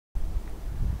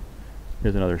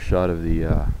Here's another shot of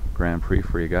the Grand Prix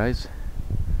for you guys.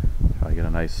 Try to get a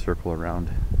nice circle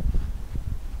around.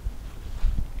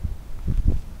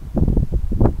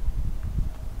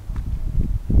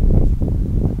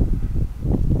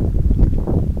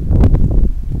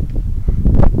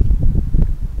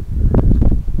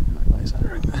 Nice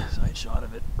side shot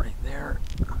of it right there.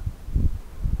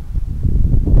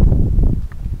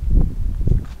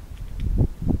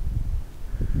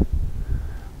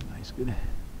 Nice, good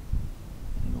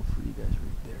angle for you guys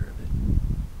right there of it.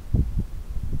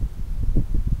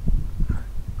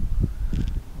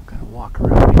 We'll kind of walk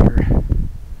around here.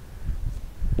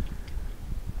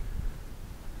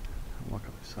 Walk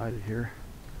up beside it here.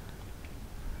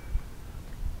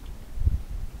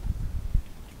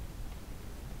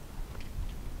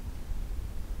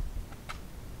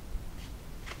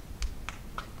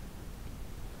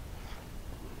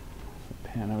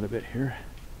 Pan out a bit here.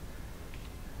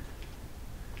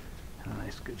 A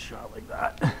nice good shot like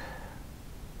that.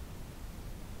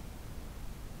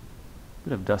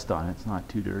 Bit of dust on it, it's not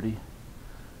too dirty.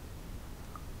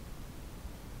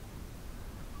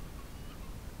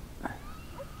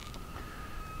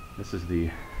 This is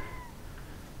the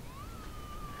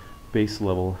base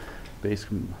model,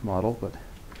 but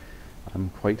I'm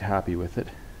quite happy with it.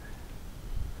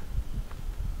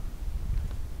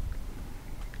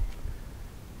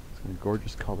 It's a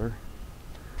gorgeous color.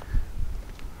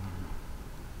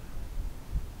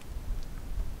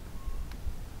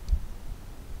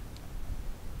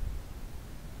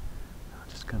 I'm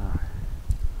just gonna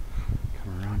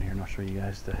come around here and I'll show you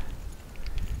guys the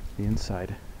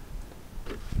inside.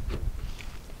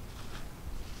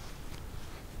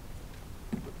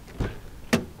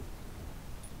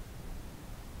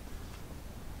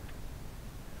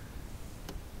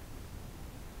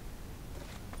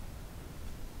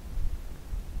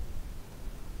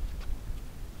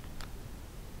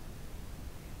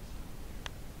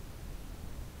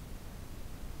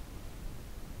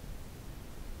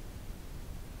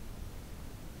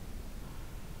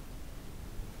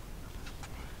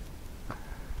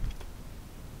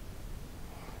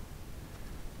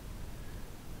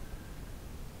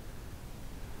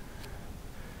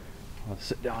 I'll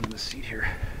sit down in the seat here.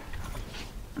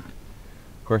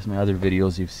 Of course, in my other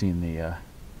videos you've seen the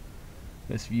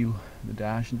this view, the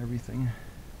dash and everything.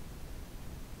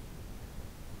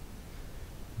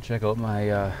 Check out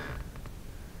my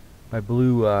my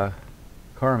blue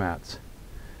car mats.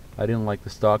 I didn't like the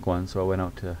stock ones, so I went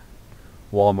out to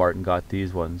Walmart and got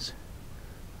these ones.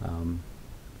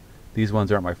 These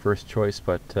ones aren't my first choice,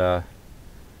 but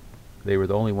they were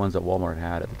the only ones that Walmart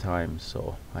had at the time,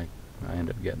 so I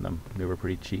ended up getting them. They were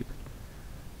pretty cheap.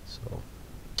 So,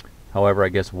 however, I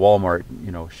guess Walmart,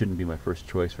 you know, shouldn't be my first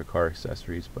choice for car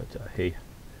accessories, but hey,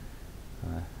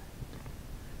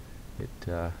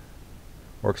 it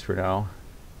works for now.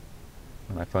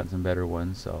 When I find some better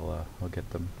ones, I'll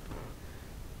get them.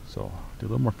 So, do a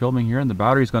little more filming here, and the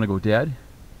battery's going to go dead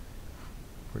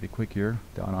pretty quick here,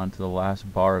 down onto the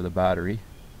last bar of the battery.